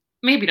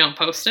 maybe don't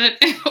post it.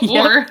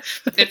 Or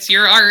it's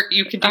your art.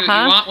 You can do what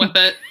you want with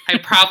it. I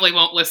probably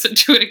won't listen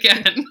to it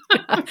again.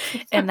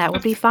 And that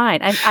would be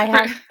fine. I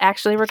have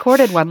actually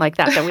recorded one like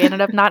that we ended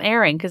up not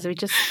airing because we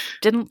just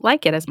didn't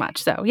like it as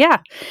much. So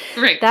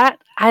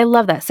I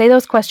love that. Say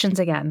those questions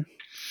again.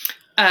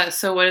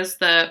 So what is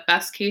the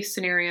best case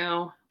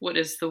scenario? What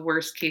is the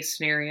worst case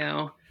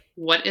scenario?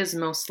 What is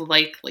most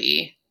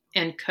likely?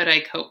 And could I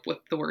cope with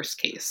the worst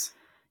case?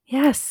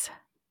 Yes.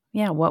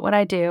 Yeah. What would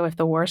I do if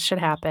the worst should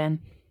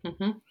happen?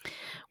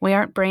 We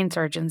aren't brain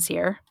surgeons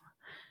here.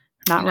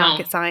 Not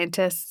rocket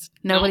scientists.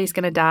 Nobody's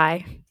going to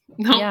die.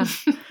 No. Yeah.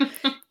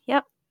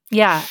 Yep.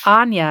 Yeah.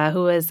 Anya,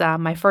 who is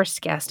my first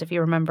guest, if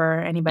you remember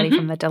anybody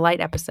from the Delight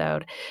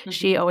episode,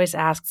 she always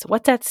asks,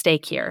 what's at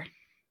stake here?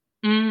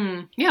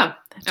 Yeah,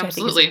 which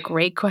absolutely. I think is a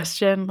great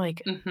question.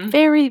 Like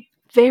very,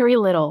 very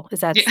little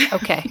is that.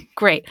 Okay,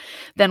 great.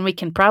 Then we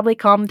can probably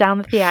calm down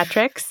the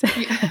theatrics.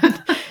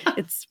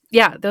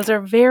 Those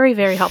are very,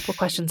 very helpful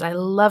questions. I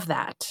love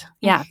that.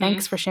 Yeah.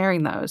 Thanks for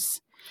sharing those.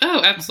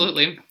 Oh,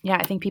 absolutely. Yeah.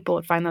 I think people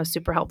would find those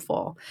super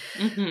helpful.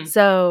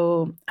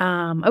 So,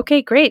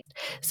 okay, great.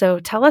 So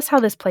tell us how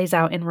this plays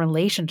out in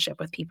relationship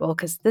with people,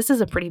 because this is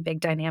a pretty big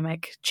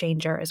dynamic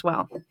changer as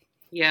well.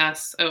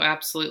 Yes. Oh,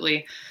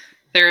 absolutely.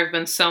 There have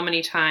been so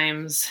many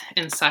times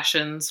in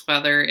sessions,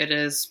 whether it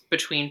is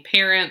between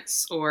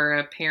parents or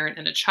a parent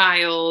and a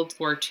child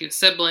or two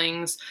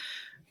siblings,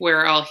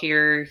 where I'll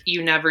hear,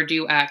 you never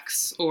do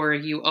X or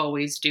you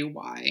always do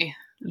Y.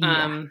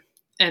 Yeah.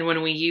 And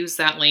when we use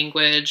that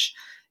language,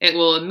 it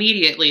will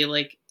immediately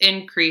like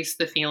increase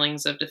the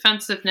feelings of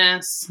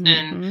defensiveness.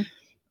 And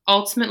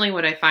ultimately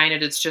what I find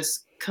it's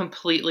just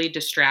completely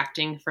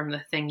distracting from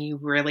the thing you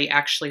really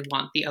actually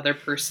want the other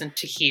person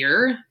to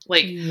hear.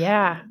 Like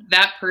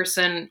that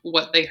person,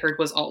 what they heard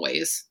was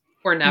always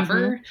or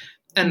never.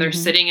 and they're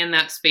sitting in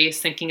that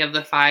space thinking of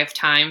the 5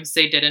 times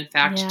they did in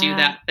fact do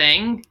that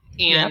thing,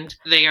 and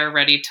they are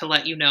ready to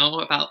let you know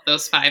about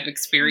those 5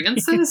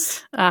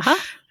 experiences.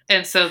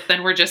 And so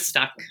then we're just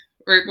stuck.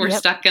 We're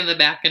stuck in the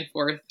back and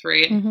forth,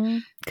 right?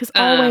 Because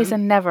always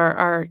and never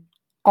are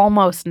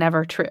almost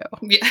never true.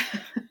 Yeah.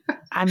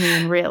 I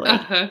mean, really.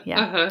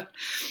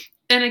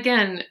 And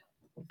again,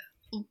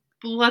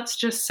 let's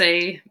just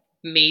say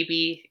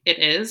maybe it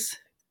is.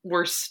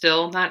 We're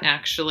still not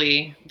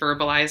actually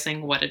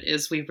verbalizing what it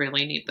is we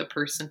really need the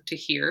person to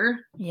hear.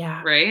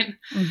 Yeah. Right?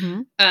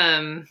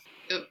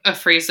 A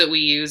phrase that we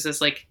use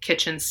is like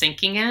kitchen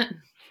sinking it.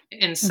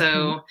 And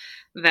so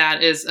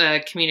that is a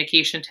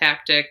communication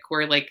tactic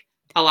where like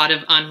a lot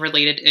of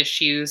unrelated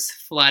issues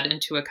flood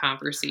into a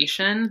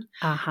conversation.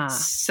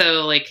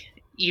 So like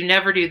you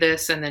never do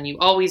this and then you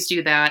always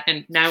do that.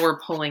 And now we're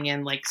pulling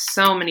in like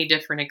so many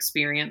different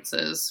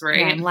experiences, right?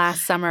 Yeah, and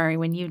last summer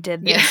when you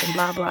did this and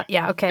blah, blah.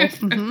 Yeah, okay.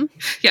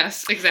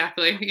 Yes,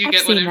 exactly. I've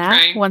get what I'm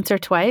trying. Once or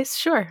twice,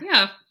 sure.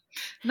 Yeah,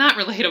 not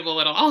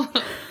relatable at all.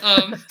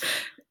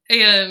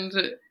 And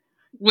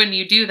when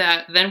you do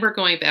that, then we're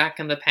going back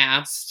in the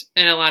past.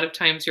 And a lot of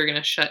times you're going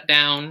to shut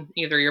down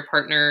either your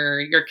partner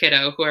or your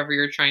kiddo, whoever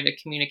you're trying to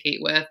communicate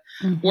with,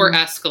 or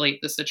escalate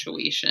the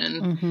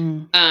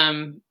situation.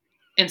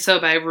 And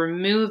so by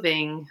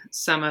removing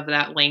some of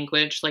that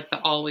language, like the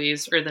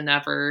always or the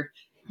never,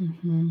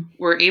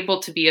 we're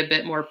able to be a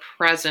bit more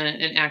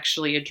present and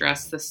actually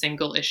address the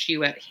single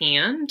issue at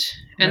hand.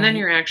 And then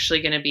you're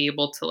actually going to be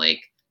able to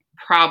like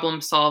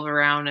problem solve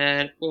around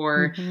it,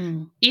 or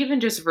even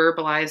just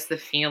verbalize the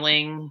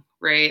feeling,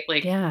 right?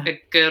 Like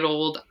a good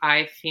old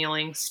I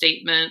feeling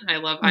statement. I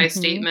love I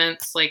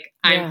statements. Like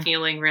I'm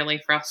feeling really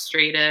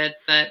frustrated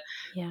that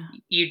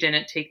you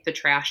didn't take the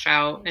trash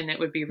out, and it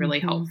would be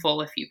really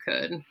helpful if you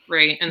could,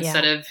 right?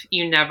 Instead of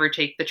you never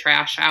take the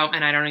trash out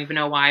and I don't even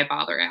know why I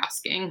bother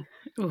asking.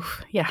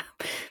 Oof, yeah,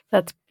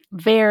 that's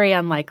very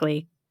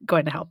unlikely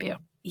going to help you.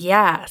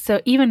 Yeah.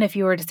 So even if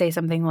you were to say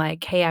something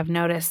like, hey, I've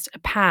noticed a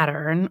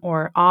pattern,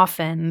 or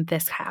often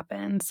this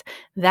happens,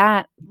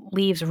 that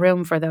leaves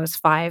room for those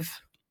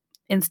 5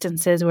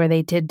 instances where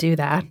they did do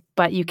that.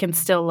 But you can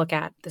still look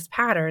at this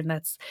pattern.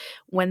 That's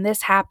when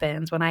this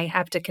happens, when I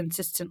have to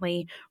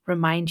consistently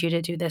remind you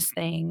to do this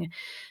thing,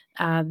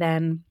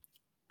 then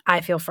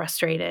I feel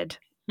frustrated.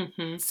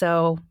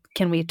 So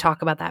can we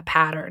talk about that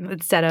pattern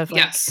instead of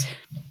like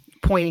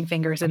pointing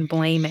fingers and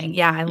blaming?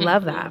 Yeah, I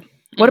love that.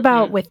 What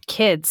about with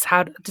kids?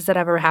 How does that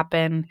ever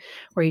happen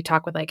where you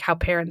talk with like how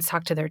parents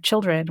talk to their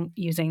children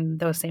using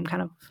those same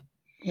kind of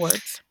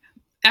words?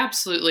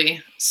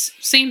 Absolutely.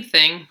 Same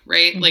thing,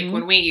 right? Like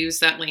when we use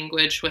that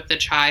language with the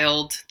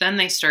child, then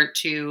they start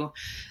to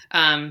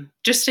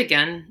just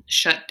again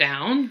shut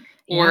down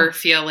or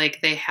feel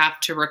like they have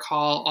to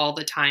recall all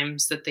the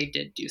times that they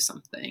did do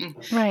something.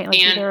 Right, like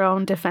be their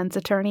own defense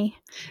attorney.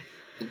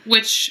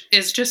 Which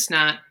is just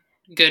not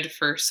good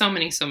for so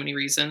many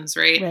reasons,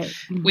 right?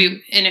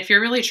 And if you're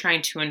really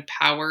trying to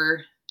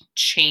empower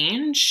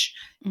change,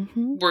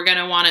 we're going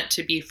to want it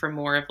to be from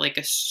more of like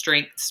a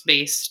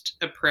strengths-based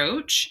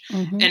approach.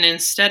 And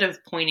instead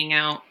of pointing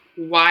out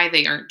why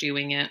they aren't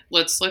doing it,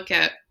 let's look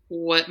at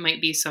what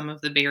might be some of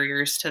the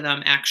barriers to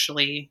them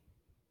actually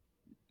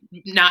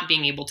not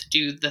being able to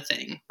do the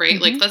thing,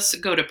 right? Like let's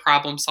go to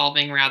problem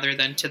solving rather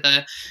than to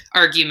the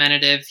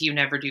argumentative, you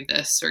never do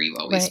this or you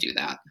always do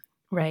that.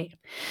 Right.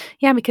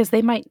 Yeah, because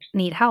they might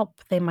need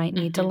help. They might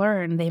need to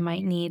learn. They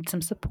might need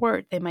some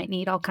support. They might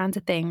need all kinds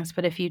of things.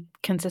 But if you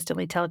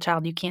consistently tell a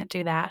child you can't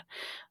do that,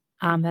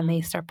 then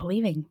they start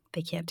believing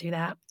they can't do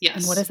that. Yes.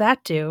 And what does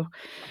that do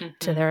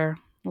to their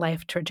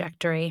life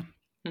trajectory?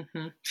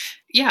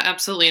 Yeah,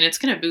 absolutely. And it's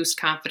going to boost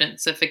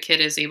confidence if a kid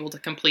is able to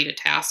complete a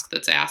task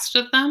that's asked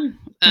of them,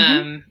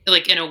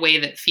 like in a way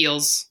that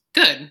feels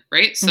good,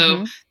 right?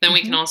 So then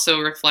we can also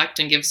reflect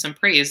and give some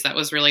praise. That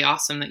was really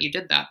awesome that you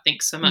did that.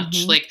 Thanks so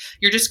much. Like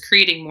you're just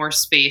creating more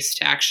space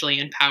to actually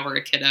empower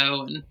a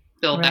kiddo and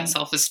build that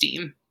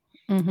self-esteem.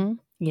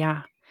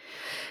 Yeah.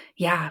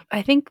 Yeah.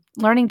 I think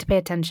learning to pay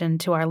attention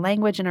to our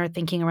language and our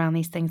thinking around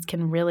these things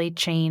can really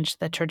change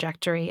the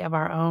trajectory of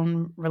our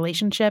own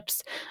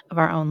relationships, of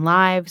our own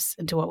lives,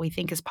 into what we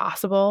think is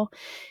possible.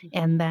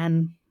 And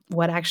then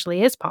what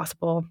actually is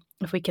possible.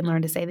 If we can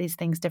learn to say these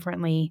things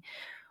differently,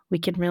 we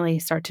can really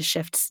start to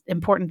shift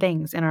important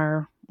things in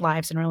our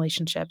lives and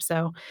relationships.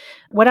 So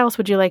what else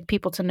would you like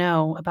people to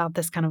know about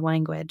this kind of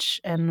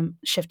language and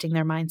shifting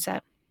their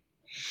mindset?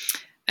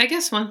 I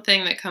guess one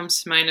thing that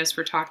comes to mind as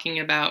we're talking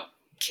about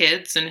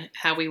kids and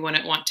how we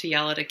wouldn't want to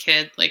yell at a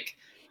kid, like,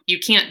 you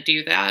can't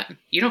do that.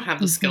 You don't have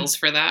the skills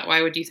for that.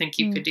 Why would you think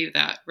you could do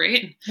that,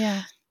 right?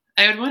 Yeah.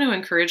 I would want to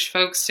encourage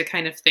folks to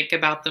kind of think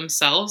about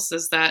themselves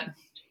as that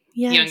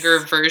younger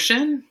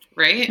version,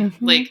 right?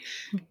 Like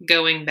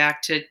going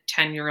back to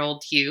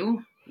 10-year-old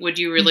you, would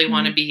you really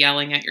want to be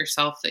yelling at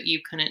yourself that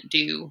you couldn't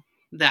do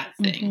that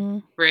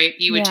thing, right?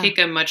 You would take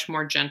a much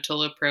more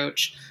gentle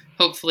approach,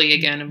 hopefully,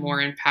 again, a more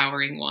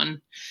empowering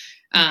one.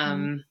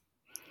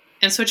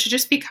 And so it should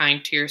just be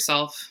kind to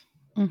yourself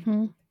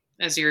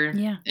as you're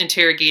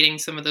interrogating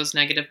some of those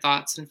negative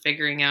thoughts and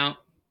figuring out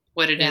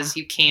what it is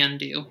you can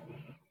do.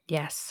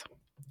 Yes.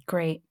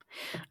 Great.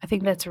 I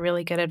think that's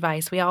really good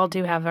advice. We all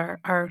do have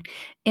our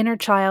inner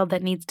child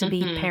that needs to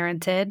be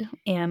parented,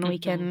 and we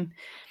can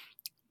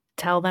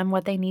tell them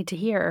what they need to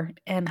hear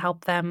and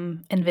help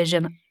them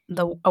envision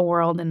a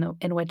world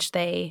in which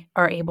they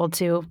are able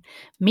to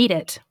meet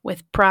it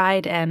with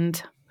pride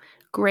and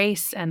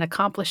grace and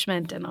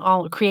accomplishment and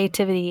all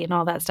creativity and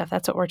all that stuff.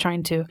 That's what we're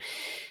trying to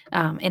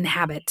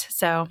inhabit.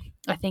 So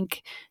I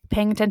think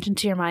paying attention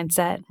to your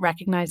mindset,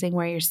 recognizing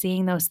where you're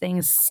seeing those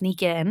things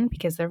sneak in,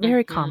 because they're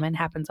very common,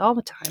 happens all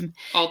the time.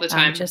 All the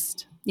time.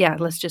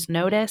 Let's just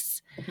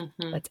notice.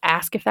 Let's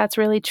ask if that's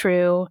really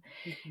true.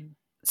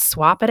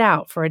 Swap it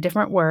out for a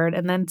different word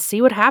and then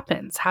see what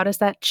happens. How does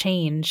that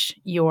change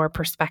your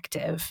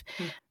perspective?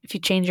 If you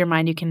change your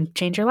mind, you can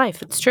change your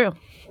life. It's true.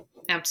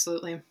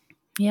 Absolutely.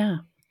 Yeah.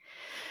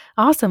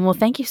 Awesome. Well,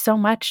 thank you so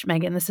much,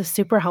 Megan. This is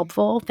super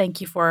helpful.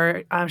 Thank you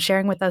for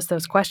sharing with us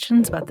those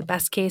questions about the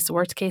best case,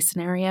 worst case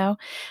scenario.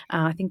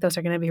 I think those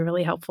are going to be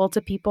really helpful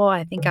to people.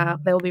 I think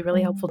they will be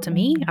really helpful to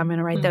me. I'm going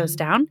to write those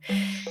down.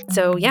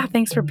 So yeah,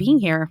 thanks for being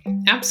here.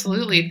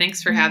 Absolutely.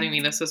 Thanks for having me.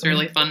 This was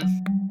really fun.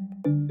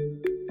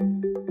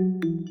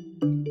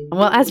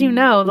 Well, as you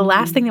know, the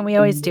last thing that we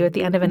always do at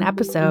the end of an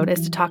episode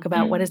is to talk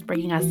about what is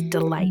bringing us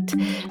delight.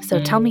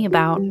 So tell me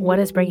about what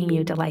is bringing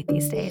you delight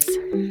these days.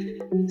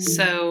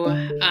 So,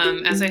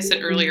 as I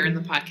said earlier in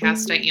the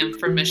podcast, I am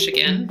from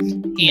Michigan,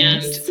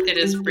 and it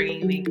is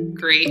bringing me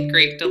great,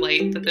 great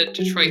delight that the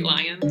Detroit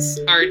Lions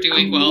are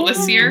doing well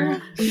this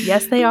year.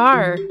 Yes, they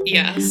are.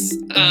 Yes.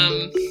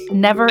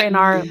 Never in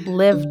our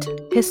lived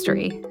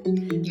history.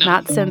 No.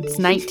 Not since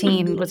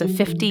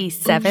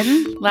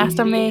 57 last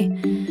time they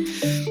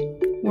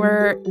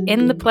were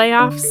in the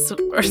playoffs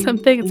or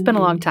something. It's been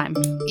a long time.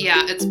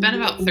 Yeah, it's been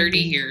about 30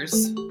 years.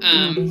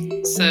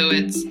 So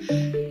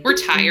we're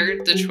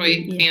tired.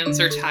 Detroit fans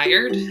are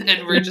tired,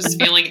 and we're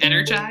just feeling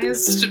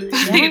energized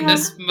by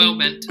this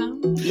momentum.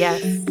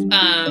 Yes.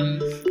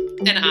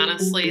 And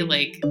honestly,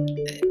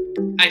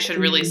 I should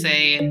really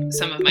say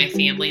some of my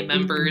family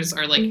members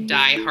are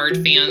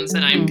diehard fans,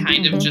 and I'm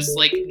kind of just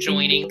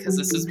joining because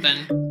this has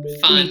been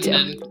fun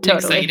and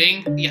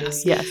exciting.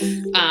 Yes.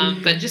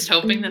 But just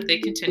hoping that they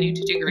continue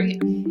to do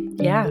great.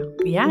 Yeah.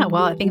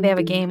 Well, I think they have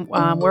a game.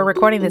 We're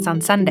recording this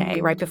on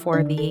Sunday, right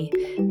before the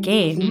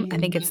game. I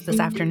think it's this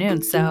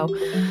afternoon. So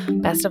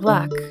best of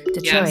luck,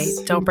 Detroit. Yes.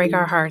 Don't break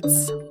our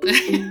hearts.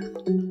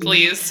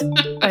 Please.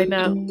 I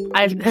know.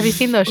 Have you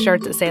seen those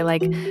shirts that say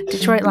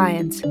Detroit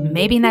Lions,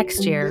 maybe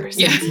next year,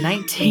 since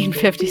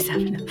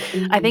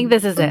 1957? I think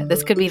this is it.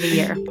 This could be the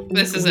year.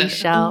 This is it. We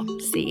shall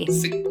see.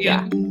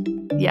 Yeah.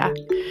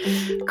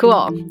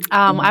 Cool.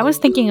 I was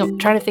trying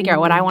to figure out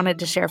what I wanted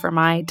to share for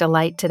my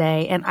delight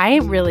today, and I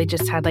really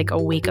just had a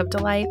week of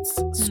delights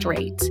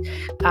straight.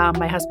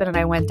 My husband and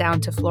I went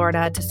down to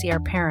Florida to see our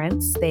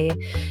parents.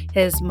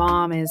 His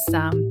mom is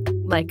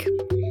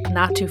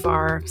not too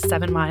far,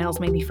 7 miles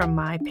maybe from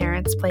my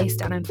parents' place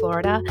down in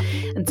Florida.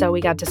 And so we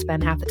got to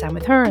spend half the time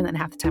with her and then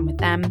half the time with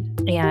them.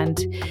 And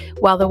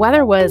while the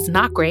weather was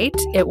not great,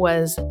 it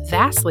was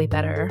vastly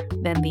better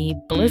than the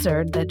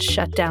blizzard that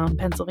shut down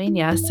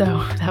Pennsylvania. So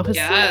that was,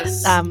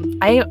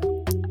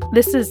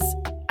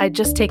 I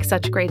just take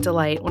such great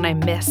delight when I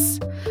miss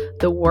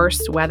the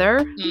worst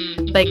weather.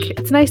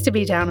 It's nice to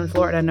be down in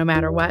Florida no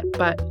matter what,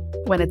 but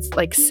when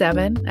it's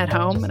 7 at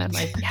home and I'm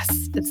yes,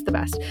 it's the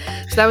best.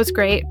 So that was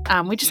great.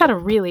 We just had a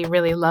really,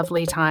 really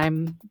lovely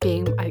time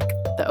being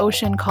the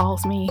ocean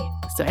calls me.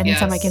 So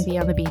anytime I can be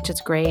on the beach,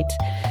 it's great.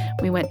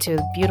 We went to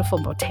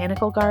beautiful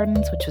botanical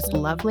gardens, which was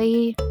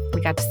lovely.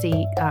 We got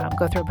to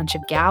go through a bunch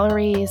of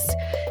galleries,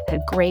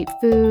 had great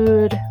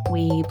food.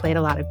 We played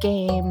a lot of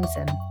games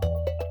and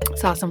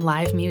saw some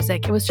live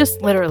music. It was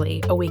just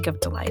literally a week of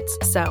delights.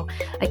 So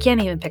I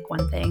can't even pick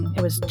one thing.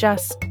 It was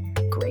just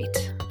great.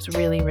 It was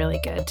really, really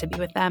good to be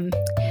with them.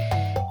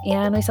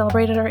 And we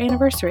celebrated our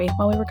anniversary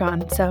while we were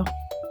gone. So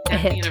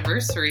happy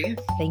anniversary.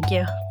 Thank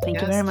you.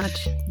 Thank you very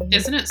much.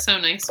 Isn't it so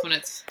nice when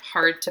it's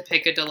hard to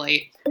pick a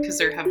delight because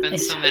there have been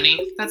so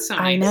many? That's so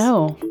nice. I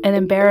know. An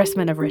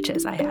embarrassment of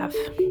riches I have.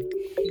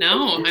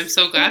 No, I'm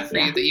so glad for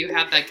you that you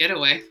had that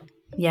getaway.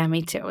 Yeah,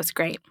 me too. It was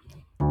great.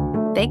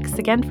 Thanks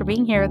again for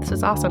being here. This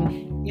was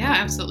awesome. Yeah,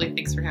 absolutely.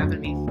 Thanks for having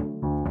me.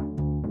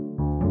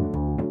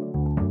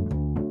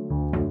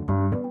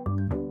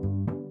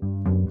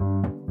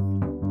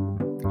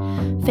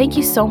 Thank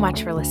you so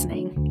much for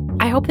listening.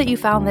 I hope that you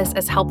found this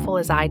as helpful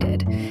as I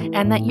did,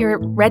 and that you're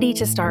ready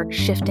to start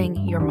shifting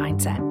your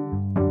mindset.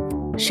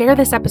 Share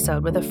this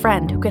episode with a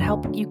friend who could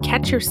help you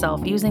catch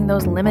yourself using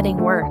those limiting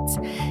words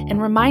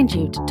and remind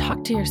you to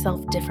talk to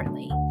yourself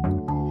differently.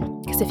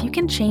 Because if you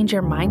can change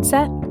your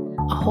mindset,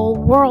 a whole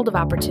world of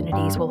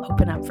opportunities will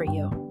open up for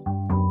you.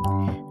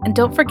 And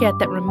don't forget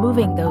that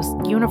removing those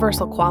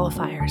universal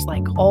qualifiers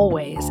like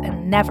always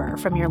and never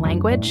from your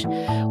language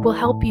will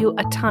help you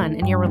a ton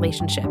in your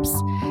relationships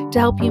to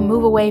help you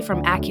move away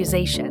from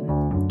accusation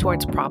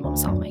towards problem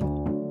solving.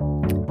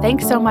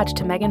 Thanks so much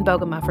to Megan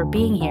Bogema for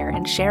being here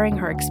and sharing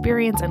her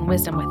experience and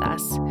wisdom with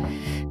us.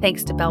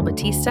 Thanks to Belle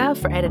Batista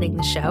for editing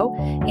the show,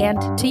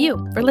 and to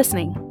you for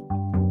listening.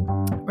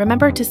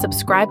 Remember to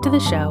subscribe to the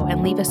show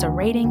and leave us a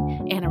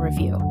rating and a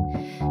review.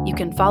 You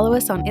can follow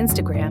us on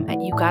Instagram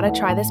at You Gotta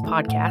Try This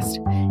Podcast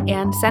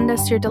and send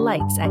us your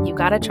delights at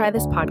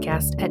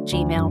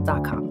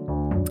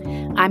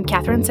yougotta-try-this-podcast@gmail.com. I'm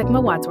Catherine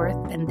Sigma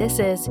Wadsworth, and this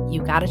is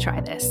You Gotta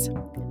Try This.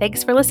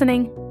 Thanks for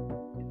listening.